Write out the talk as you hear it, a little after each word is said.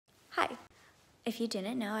If you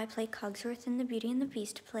didn't know, I play Cogsworth in the Beauty and the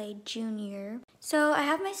Beast play Junior. So I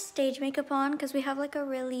have my stage makeup on because we have like a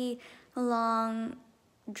really long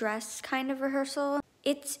dress kind of rehearsal.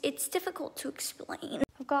 It's difficult to explain.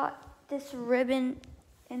 I've got this ribbon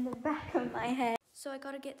in the back of my head. So I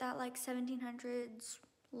gotta get that like 1700s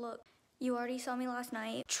look. You already saw me last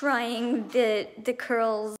night trying the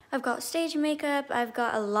curls. I've got stage makeup, I've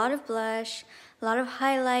got a lot of blush, a lot of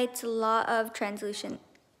highlights, a lot of translucent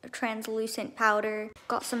powder.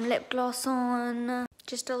 Got some lip gloss on.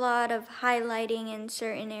 Just a lot of highlighting in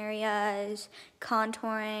certain areas,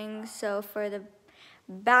 contouring, so for the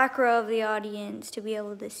back row of the audience to be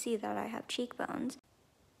able to see that I have cheekbones.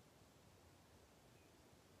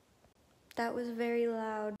 That was very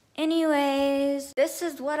loud. Anyways, this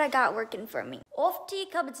is what I got working for me. Off to your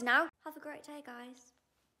cupboards now. Have a great day, guys.